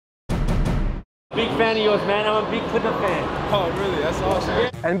Big fan of yours, man. I'm a big Clipper fan. Oh, really? That's awesome.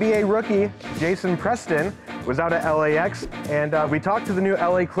 NBA rookie Jason Preston was out at LAX, and we talked to the new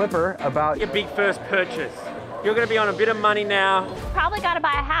LA Clipper about Your big first purchase. You're gonna be on a bit of money now. Probably got to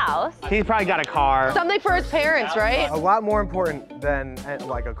buy a house. He's probably got a car. Something for his parents, right? a lot more important than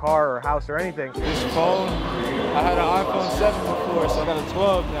like a car or a house or anything. This phone, I had an iPhone 7 before, so I got a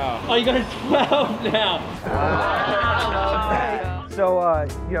 12 now. Oh, you got a 12 now. So,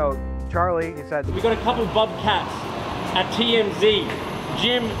 you know, Charlie, he said, We got a couple Bobcats at TMZ.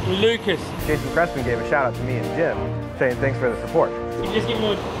 Jim, Lucas. Jason Preston gave a shout out to me and Jim, saying thanks for the support. You just give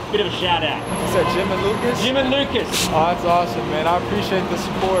him a bit of a shout out. You said Jim and Lucas? Jim and Lucas. Oh, that's awesome, man. I appreciate the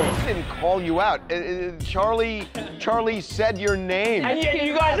support. I didn't call you out. Charlie said your name. And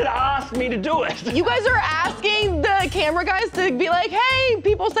you guys had asked me to do it. You guys are asking the camera guys to be like, hey,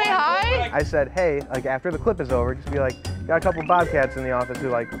 people say hi? I said, hey, like after the clip is over, just be like, got a couple Bobcats in the office who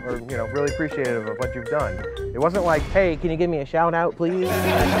like are, you know, really appreciative of what you've done. It wasn't like, hey, can you give me a shout out, please?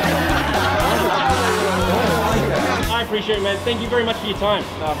 I appreciate it, man. Thank you very much for your time.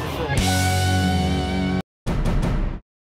 Nah, for sure.